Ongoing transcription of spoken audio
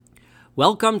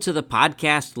Welcome to the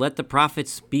podcast, Let the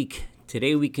Prophets Speak.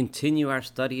 Today we continue our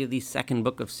study of the second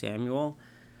book of Samuel.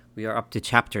 We are up to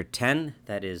chapter 10,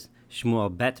 that is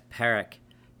Shmuel Bet Perek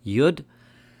Yud.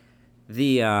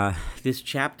 This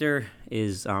chapter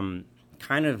is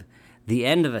kind of the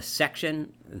end of a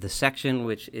section, the section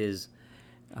which is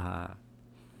the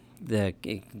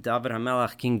David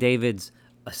HaMelech, King David's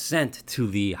ascent to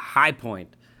the high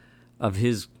point of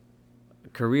his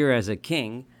career as a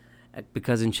king,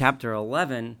 because in chapter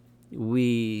 11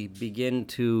 we begin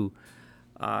to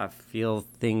feel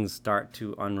things start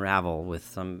to unravel with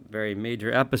some very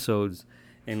major episodes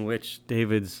in which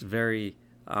David's very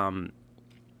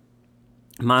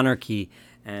monarchy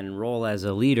and role as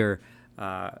a leader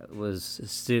was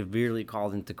severely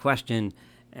called into question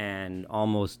and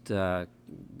almost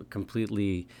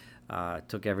completely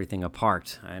took everything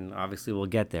apart. And obviously we'll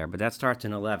get there, but that starts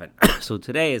in 11. So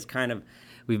today is kind of,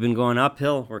 we've been going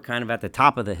uphill. We're kind of at the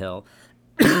top of the hill.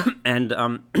 And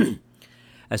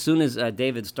as soon as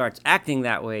David starts acting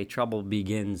that way, trouble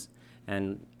begins.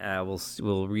 And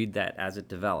we'll read that as it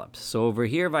develops. So over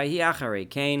here, Vahi Acharei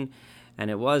Cain, and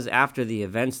it was after the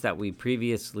events that we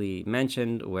previously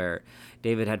mentioned, where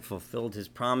David had fulfilled his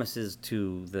promises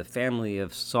to the family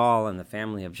of Saul and the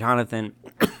family of Jonathan,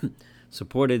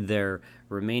 supported their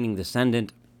remaining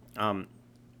descendant.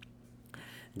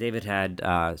 David had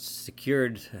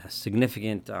secured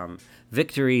significant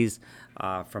victories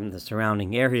from the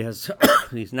surrounding areas.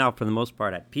 He's now, for the most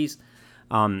part, at peace.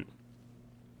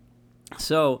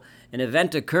 So an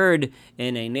event occurred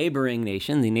in a neighboring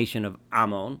nation, the nation of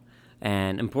Ammon.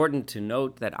 And important to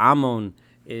note that Ammon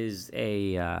is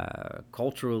a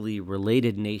culturally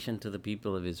related nation to the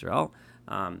people of Israel.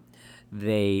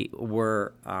 They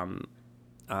were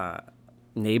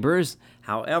neighbors.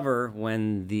 However,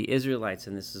 when the Israelites,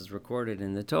 and this is recorded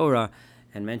in the Torah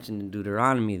and mentioned in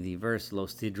Deuteronomy, the verse Lo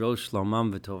stidrosh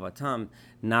shlomam v'tovatam,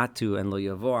 not to, and lo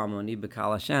yavo Ammoni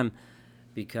b'kal Hashem,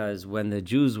 because when the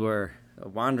Jews were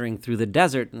wandering through the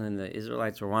desert, and the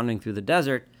Israelites were wandering through the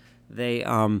desert, they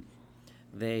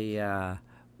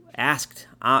asked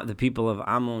the people of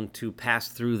Ammon to pass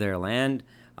through their land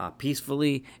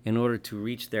peacefully in order to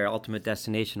reach their ultimate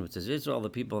destination, which is Israel. The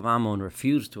people of Ammon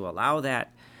refused to allow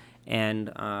that,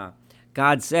 and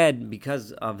God said,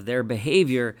 because of their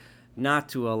behavior, not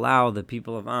to allow the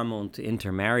people of Ammon to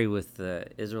intermarry with the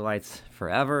Israelites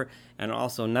forever, and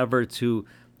also never to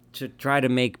try to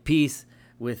make peace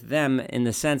with them, in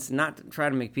the sense, not to try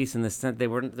to make peace in the sense there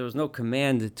was no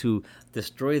command to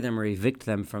destroy them or evict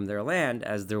them from their land,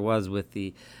 as there was with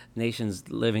the nations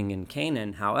living in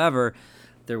Canaan. However,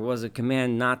 there was a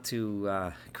command not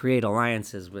to create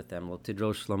alliances with them. Lo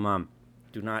tidrosh shlomam,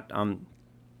 do not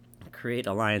create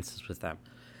alliances with them.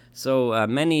 So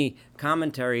many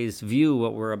commentaries view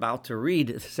what we're about to read,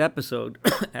 this episode,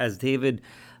 as David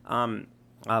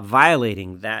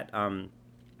violating that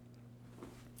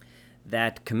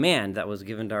command that was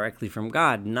given directly from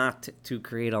God, not to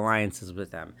create alliances with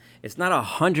them. It's not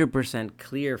 100%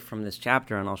 clear from this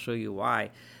chapter, and I'll show you why,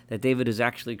 that David is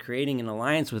actually creating an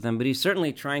alliance with them, but he's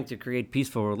certainly trying to create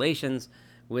peaceful relations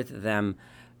with them,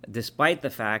 despite the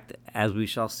fact, as we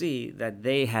shall see, that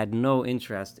they had no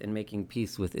interest in making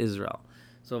peace with Israel.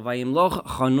 So Vayimloch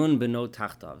Hanun beno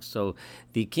tachtav. So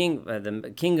the king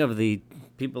of the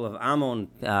people of Ammon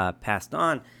passed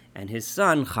on, and his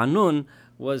son Hanun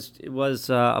was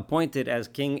appointed as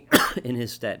king in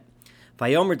his stead.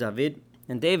 Vayomer David,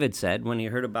 and David said, when he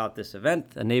heard about this event,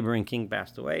 a neighboring king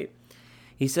passed away,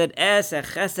 he said, Es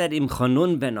chesed im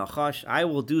Hanun ben Nachash, I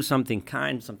will do something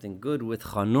kind, something good with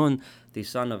Hanun, the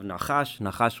son of Nachash.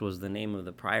 Nachash was the name of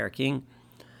the prior king.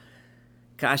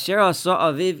 Ka'asher asa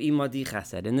aviv imadi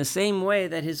chesed, in the same way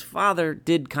that his father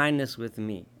did kindness with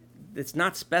me. It's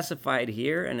not specified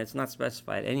here, and it's not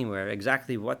specified anywhere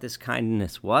exactly what this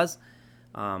kindness was.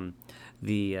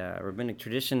 The rabbinic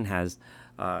tradition has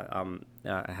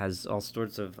all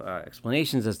sorts of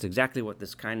explanations as to exactly what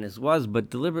this kindness was, but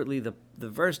deliberately the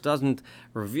verse doesn't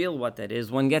reveal what that is.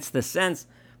 One gets the sense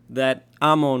that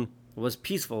Ammon was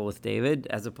peaceful with David,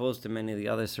 as opposed to many of the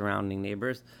other surrounding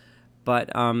neighbors, but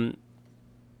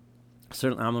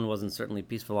certainly Ammon wasn't certainly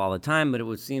peaceful all the time, but it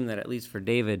would seem that at least for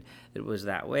David it was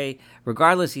that way.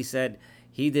 Regardless, he said,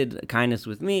 he did kindness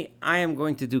with me, I am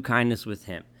going to do kindness with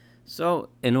him. So,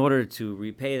 in order to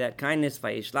repay that kindness,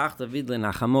 Vayishlach David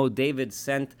lenachamo, David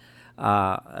sent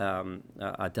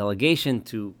a delegation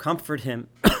to comfort him,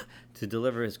 to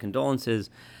deliver his condolences,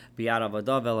 biyad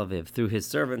avadav el aviv, through his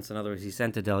servants. In other words, he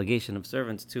sent a delegation of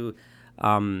servants to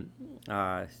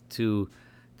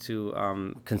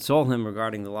console him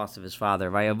regarding the loss of his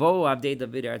father. Vayavo avdei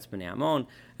David eretz bnei Ammon,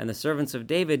 and the servants of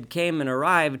David came and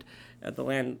arrived at the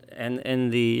land and in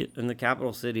the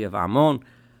capital city of Ammon.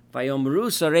 Vayomru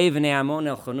sarei v'nei Ammon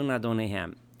el Chanun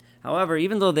adonehem. However,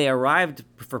 even though they arrived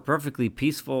for perfectly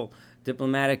peaceful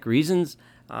diplomatic reasons,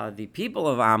 the people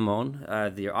of Ammon,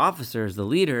 the officers, the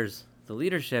leaders, the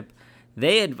leadership,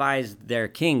 they advised their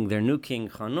king, their new king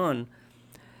Hanun.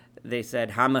 They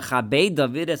said, "Hamechabei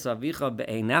David es avicha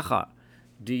be'einecha."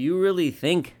 Do you really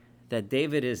think that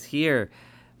David is here,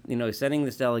 sending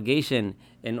this delegation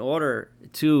in order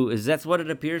to? Is that what it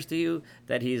appears to you,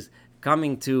 that he's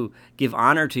coming to give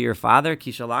honor to your father,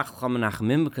 Kishalach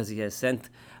Menachemim, because he has sent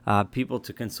people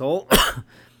to console?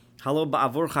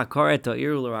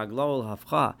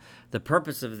 The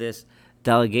purpose of this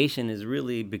delegation is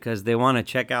really because they want to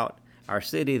check out our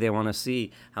city, they want to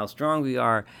see how strong we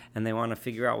are, and they want to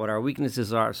figure out what our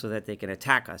weaknesses are so that they can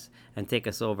attack us and take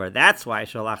us over. That's why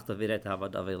Shalach David et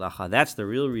Avadav Elacha. That's the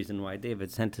real reason why David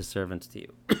sent his servants to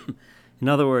you. In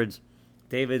other words,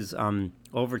 David's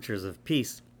overtures of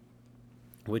peace,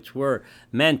 which were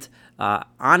meant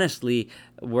honestly,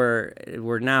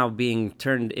 were now being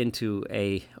turned into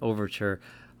a overture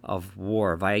of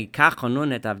war. Vayikach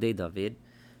Hanun et Avdei David,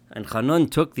 and Hanun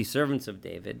took the servants of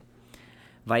David.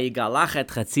 Vayigalach et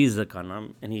chatzi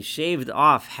zakanam, and he shaved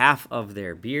off half of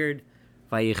their beard.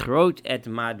 Vayichrot et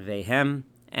madvehem,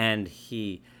 and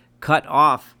he cut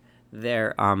off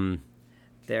their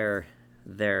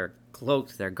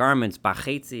cloaks, their garments,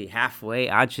 bachetzi, halfway,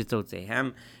 ad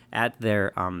shitotzehem, at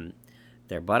their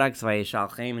buttocks.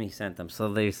 Vayishalchem, and he sent them.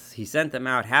 So he sent them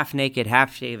out half naked,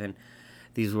 half shaven.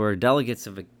 These were delegates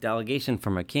of a delegation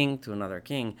from a king to another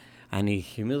king, and he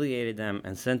humiliated them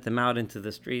and sent them out into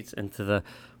the streets, into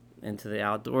the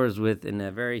outdoors in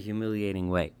a very humiliating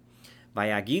way.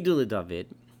 Vayagidu David,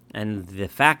 and the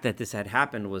fact that this had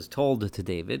happened was told to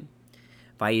David.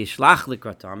 Vayishlach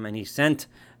likratam, and he sent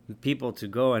people to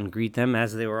go and greet them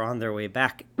as they were on their way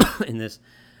back in this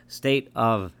state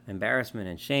of embarrassment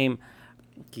and shame.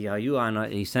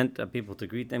 He sent people to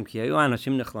greet them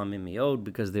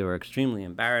because they were extremely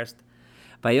embarrassed.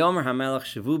 Vayomer HaMelech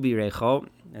Shavu Birecho,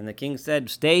 and the king said,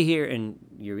 "Stay here in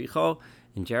Jericho,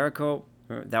 in Jericho."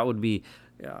 That would be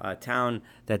a town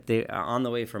that they, on the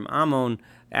way from Ammon,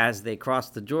 as they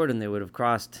crossed the Jordan, they would have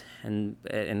crossed and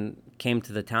came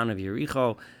to the town of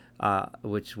Jericho,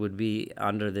 which would be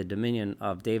under the dominion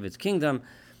of David's kingdom.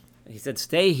 He said,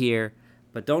 "Stay here,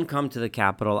 but don't come to the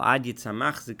capital, ad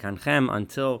yitzamach zikanchem,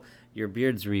 until your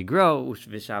beards regrow,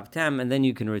 v'shavtem, and then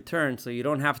you can return, so you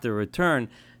don't have to return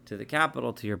to the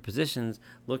capital, to your positions,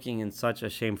 looking in such a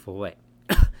shameful way."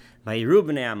 Vayiru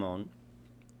b'nei Ammon,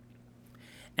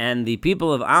 and the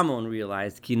people of Ammon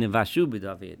realized ki nevashu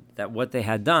b'David, that what they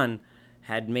had done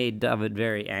had made David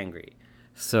very angry.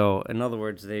 So, in other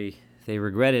words, they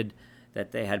regretted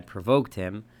that they had provoked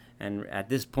him. And at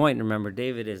this point, remember,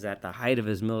 David is at the height of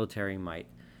his military might.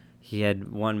 He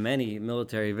had won many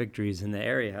military victories in the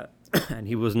area, and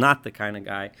he was not the kind of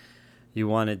guy you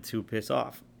wanted to piss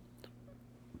off.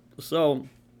 So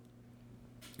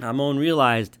Ammon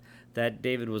realized that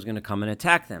David was going to come and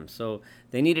attack them. So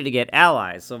they needed to get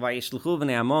allies. So Vayishluchu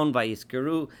v'nei Ammon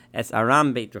vayizkeru es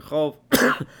Aram Beit Rechov.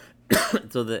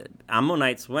 So the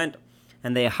Ammonites went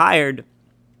and they hired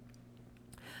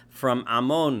from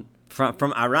Ammon,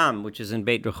 from Aram, which is in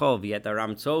Beit Rechov, yet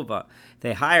Aram Tzova,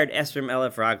 they hired Esrim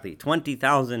Elef Ragli,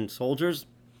 20,000 soldiers.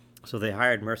 So they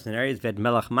hired mercenaries, Ved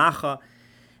Melech Macha,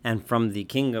 and from the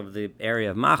king of the area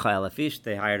of Macha, Elafish,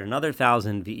 they hired another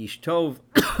 1,000, V'ish Tov,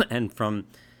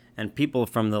 and people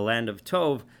from the land of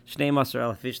Tov, Shnei Maser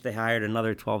Elafish, they hired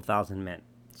another 12,000 men.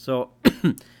 So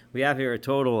we have here a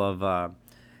total of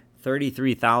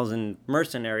 33,000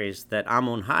 mercenaries that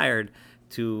Ammon hired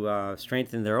to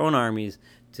strengthen their own armies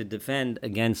to defend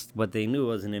against what they knew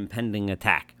was an impending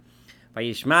attack.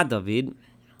 Vayishma David,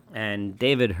 and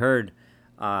David heard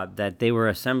that they were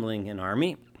assembling an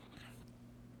army.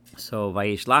 So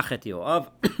Vayishlach et Yoav,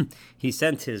 he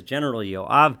sent his general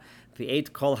Yoav,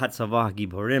 v'eit kol hatzavah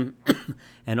giborim,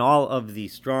 and all of the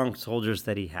strong soldiers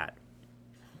that he had.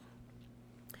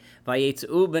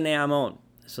 Vayetzu b'nei Ammon,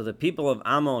 so the people of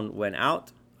Ammon went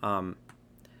out, and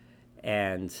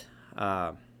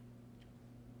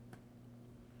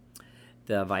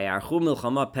the Vayarchu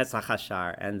milchama Pesach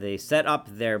Hashar, and they set up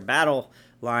their battle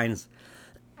lines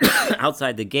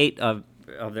outside the gate of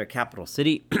their capital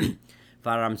city.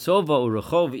 Varamsova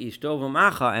Urechov Ishtova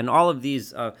Macha, and all of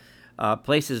these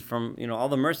places from, all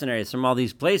the mercenaries from all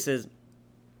these places,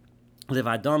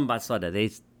 Livadom Batsada, they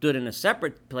stood in a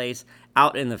separate place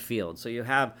out in the field. So you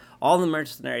have all the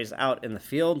mercenaries out in the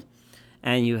field,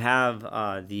 and you have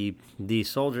the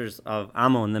soldiers of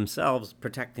Ammon themselves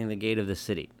protecting the gate of the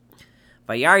city.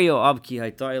 Vayar Yoav ki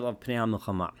hayta elav pnei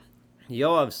hamilchama.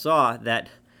 Yoav saw that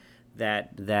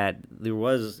there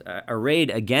was a raid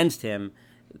against him,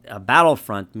 a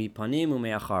battlefront, mipanim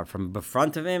umeachar, from the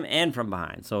front of him and from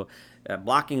behind. So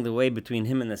blocking the way between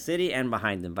him and the city and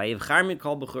behind him. Vayivchar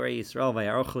mikol b'churei Yisrael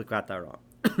vayaroch likrat Aram.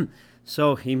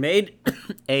 So he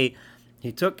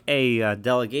took a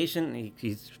delegation.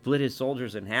 He split his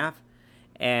soldiers in half,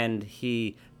 and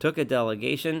he took a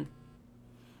delegation,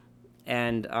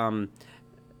 and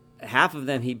half of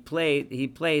them he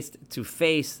placed to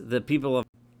face the people of.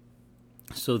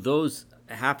 So those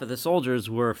half of the soldiers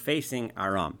were facing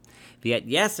Aram. Yet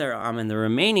Yeser Aram, and the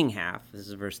remaining half, this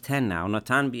is verse 10 now,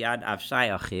 Natan biad Avshai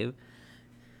achiv,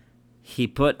 he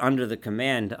put under the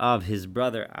command of his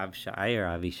brother Avshai or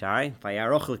Avishai,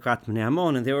 Vayaroch likrat bnei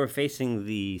Ammon, and they were facing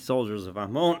the soldiers of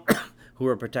Ammon who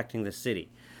were protecting the city.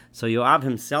 So Yoav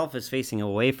himself is facing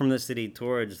away from the city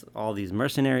towards all these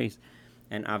mercenaries,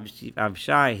 and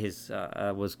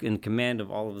Avshai was in command of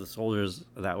all of the soldiers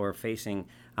that were facing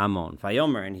Ammon.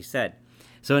 Vayomer, and he said,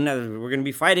 so in other words, we're going to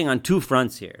be fighting on two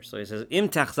fronts here. So he says, Im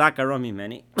tachzak Aram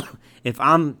mimeni, if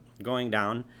I'm going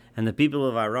down and the people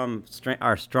of Aram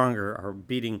are stronger, are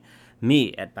beating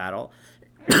me at battle,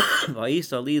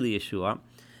 Yeshua,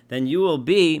 then you will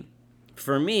be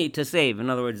for me to save. In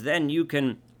other words, then you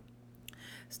can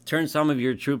turn some of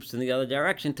your troops in the other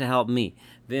direction to help me.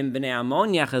 And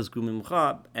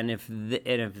if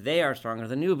they are stronger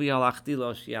than you,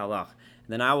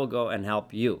 then I will go and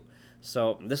help you.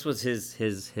 So this was his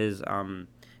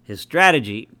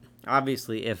strategy.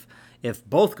 Obviously, if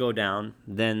both go down,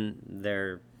 then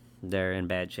they're in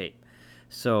bad shape.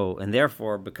 So, and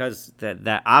therefore, because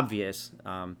that obvious,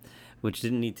 which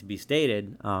didn't need to be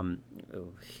stated,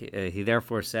 he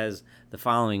therefore says the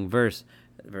following verse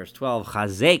 12,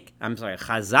 Chazak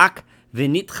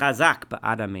v'nit chazak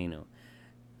ba'adamenu.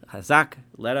 Chazak,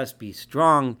 let us be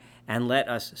strong and let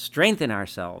us strengthen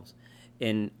ourselves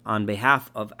on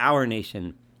behalf of our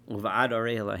nation, uva'ad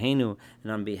orei Eloheinu,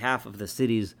 and on behalf of the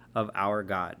cities of our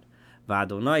God.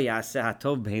 Va'adonai yaseh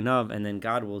hatov b'einav, and then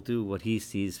God will do what He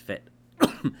sees fit.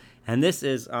 And this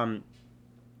is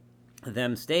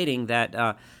them stating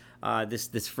that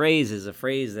this phrase is a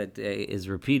phrase that is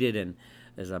repeated and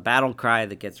is a battle cry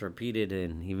that gets repeated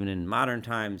even in modern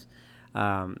times,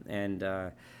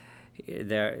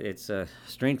 it's a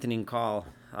strengthening call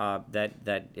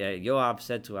that Yoav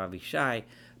said to Avishai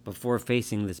before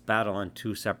facing this battle on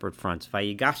two separate fronts.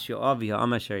 Vayigash Yoav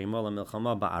v'ha'am asher imo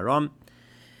lemilchama ba'aram.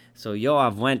 So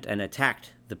Yoav went and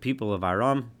attacked the people of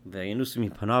Aram, v'yanusu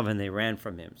mipanav, and they ran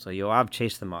from him. So Yoav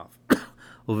chased them off.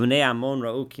 Uvnei Ammon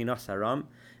ra'u kinos Aram,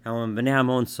 and when Bnei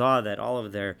Ammon saw that all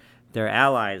of their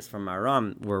allies from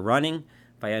Aram were running,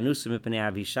 v'yanusu mipnei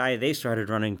Avishai, they started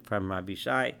running from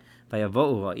Avishai.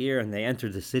 Vayavo'u ha'ir, and they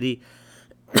entered the city.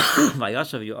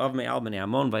 Vayashav Yoav me'al bnei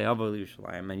Ammon vayavo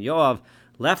Yerushalayim, and Yoav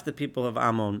left the people of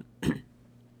Ammon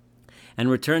and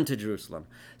returned to Jerusalem.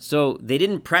 So they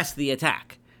didn't press the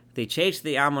attack. They chased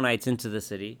the Ammonites into the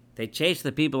city. They chased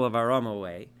the people of Aram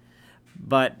away,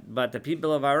 but the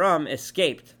people of Aram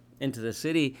escaped into the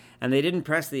city, and they didn't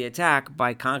press the attack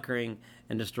by conquering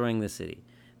and destroying the city.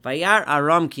 Vayar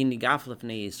Aram ki nigaf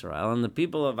lefnei Yisrael, and the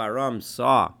people of Aram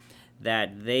saw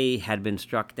that they had been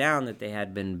struck down, that they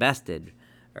had been bested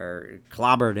or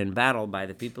clobbered in battle by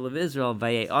the people of Israel.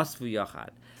 Vaye'asvu yachad.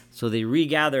 So they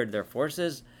regathered their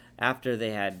forces after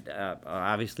they had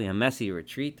obviously a messy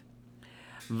retreat.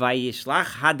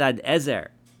 Vayishlach Hadad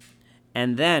Ezer,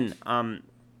 and then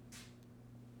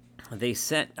they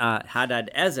sent Hadad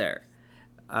Ezer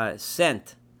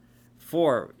sent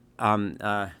for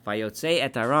Vayotzei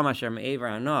et Aram asher me'ever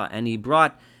hana, and he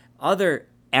brought other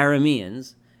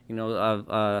Arameans,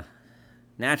 of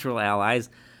natural allies.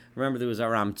 Remember, there was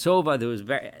Aram Tzova.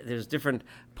 There's different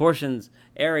portions,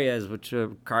 areas which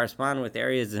correspond with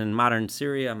areas in modern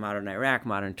Syria, modern Iraq,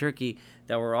 modern Turkey,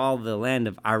 that were all the land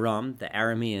of Aram, the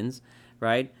Arameans,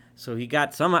 right? So he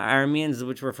got some Arameans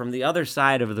which were from the other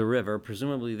side of the river.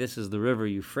 Presumably this is the river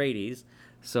Euphrates.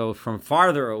 So from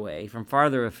farther away, from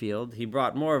farther afield, he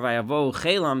brought more of Vayavo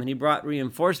Chelam, and he brought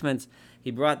reinforcements.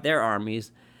 He brought their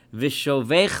armies.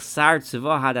 Vishovech sar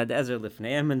tzva Hadad Ezer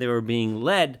lifneim, and they were being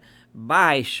led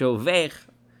by Shovach,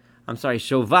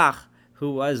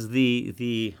 who was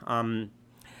the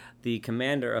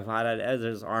commander of Hadad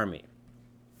Ezer's army.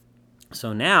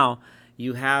 So now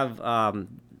you have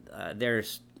they're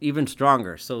even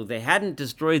stronger. So they hadn't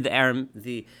destroyed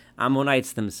the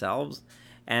Ammonites themselves,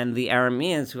 and the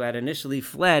Arameans who had initially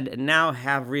fled now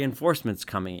have reinforcements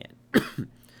coming in.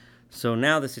 So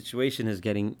now the situation is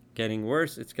getting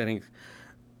worse. It's getting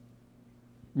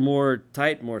more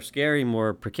tight, more scary,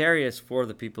 more precarious for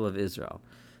the people of Israel.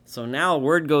 So now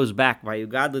word goes back by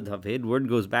Yugad David, word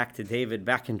goes back to David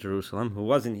back in Jerusalem, who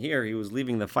wasn't here. He was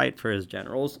leaving the fight for his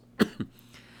generals.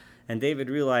 And David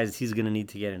realized he's going to need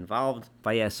to get involved.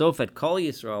 By Yasoph at Kol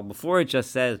Yisrael, before it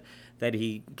just says that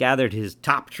he gathered his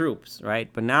top troops, right?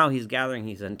 But now he's gathering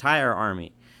his entire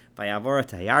army. By Yavorat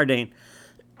HaYarden,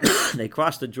 they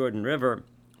crossed the Jordan River.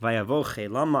 By Yavo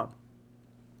Chelama,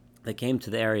 they came to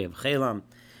the area of Chelam.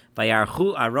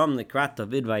 Vayarchu Aram Likrat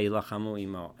David Vayilachamu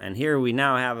Imo. And here we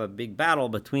now have a big battle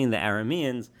between the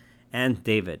Arameans and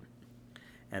David.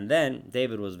 And then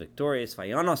David was victorious.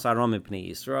 Vayonos Aram Ipnei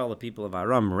Yisrael. The people of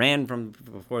Aram ran from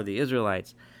before the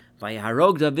Israelites.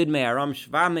 Vayaharog David me Aram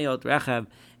Shva Meot Rechav.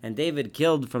 And David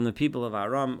killed from the people of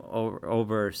Aram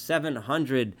over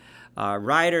 700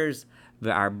 riders.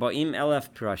 Ve'arba'im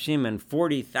elef pirashim, and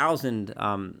 40,000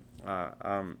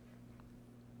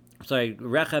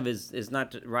 Rechav is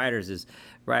not riders, is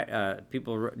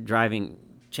people driving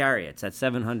chariots. That's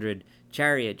 700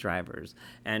 chariot drivers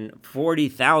and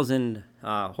 40,000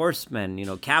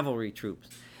 horsemen, cavalry troops.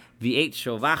 V'et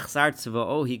Shovach sar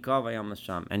tzva'o hikav vayam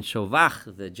Sham. And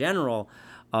Shovach, the general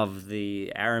of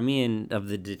the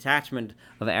detachment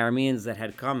of Arameans that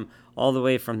had come all the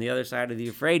way from the other side of the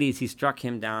Euphrates, he struck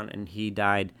him down and he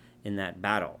died in that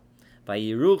battle.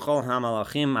 Vayiru Chol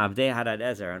HaMalachim Avdei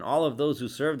Hadadezer, and all of those who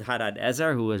served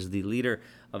Hadadezer, who was the leader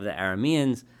of the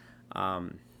Arameans,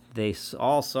 they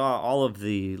all saw, all of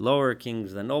the lower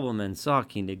kings, the noblemen saw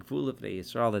Ki Nigvu Lifnei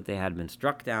Yisrael, that they had been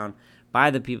struck down by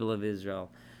the people of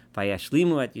Israel.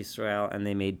 Vayashlimu et Yisrael, and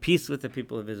they made peace with the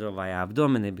people of Israel.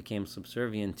 Vayavdum, and they became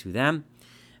subservient to them.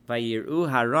 Vayiru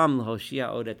Haram L'Hoshia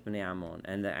Odet Bnei Ammon,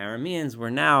 and the Arameans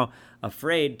were now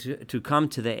afraid to come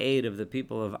to the aid of the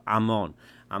people of Ammon.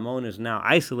 Ammon is now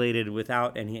isolated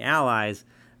without any allies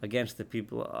against the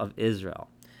people of Israel.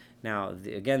 Now,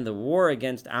 again, the war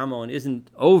against Ammon isn't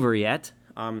over yet,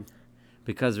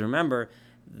 because remember,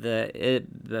 the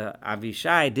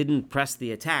Avishai didn't press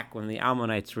the attack when the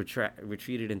Ammonites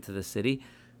retreated into the city.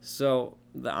 So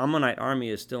the Ammonite army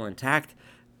is still intact,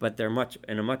 but they're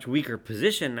in a much weaker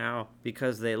position now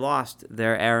because they lost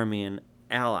their Aramean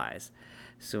allies.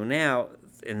 So now,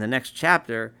 in the next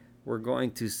chapter, we're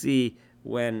going to see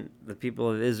when the people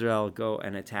of Israel go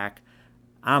and attack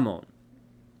Ammon.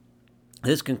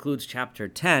 This concludes chapter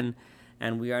 10,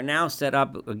 and we are now set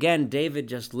up. Again, David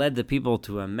just led the people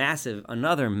to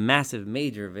another massive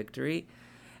major victory.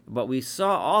 But we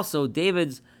saw also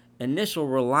David's initial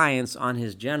reliance on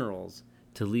his generals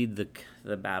to lead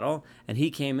the battle, and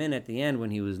he came in at the end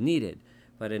when he was needed.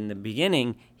 But in the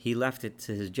beginning, he left it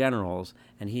to his generals,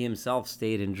 and he himself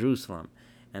stayed in Jerusalem.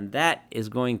 And that is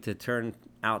going to turn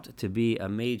out to be a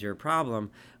major problem,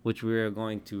 which we are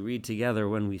going to read together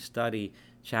when we study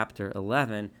chapter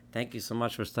 11. Thank you so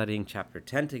much for studying chapter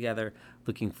 10 together.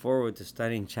 Looking forward to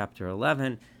studying chapter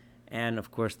 11 and,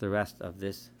 of course, the rest of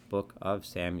this book of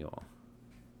Samuel.